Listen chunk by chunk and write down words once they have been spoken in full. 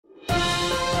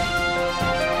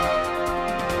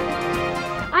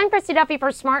Christy Duffy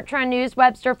for Smart Trend News.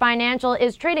 Webster Financial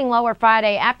is trading lower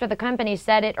Friday after the company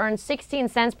said it earned 16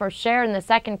 cents per share in the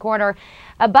second quarter,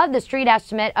 above the street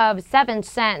estimate of 7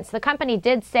 cents. The company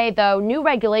did say, though, new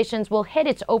regulations will hit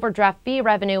its overdraft fee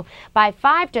revenue by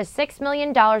 $5 to $6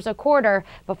 million a quarter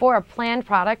before a planned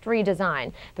product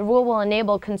redesign. The rule will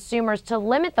enable consumers to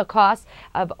limit the cost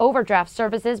of overdraft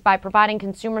services by providing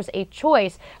consumers a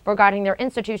choice regarding their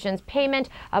institution's payment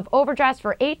of overdrafts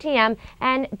for ATM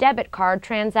and debit card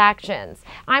transactions.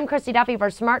 I'm Christy Duffy for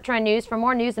Smart Trend News. For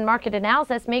more news and market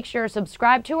analysis, make sure to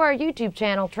subscribe to our YouTube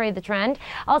channel, Trade the Trend.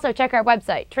 Also, check our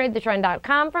website,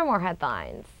 tradethetrend.com, for more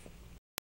headlines.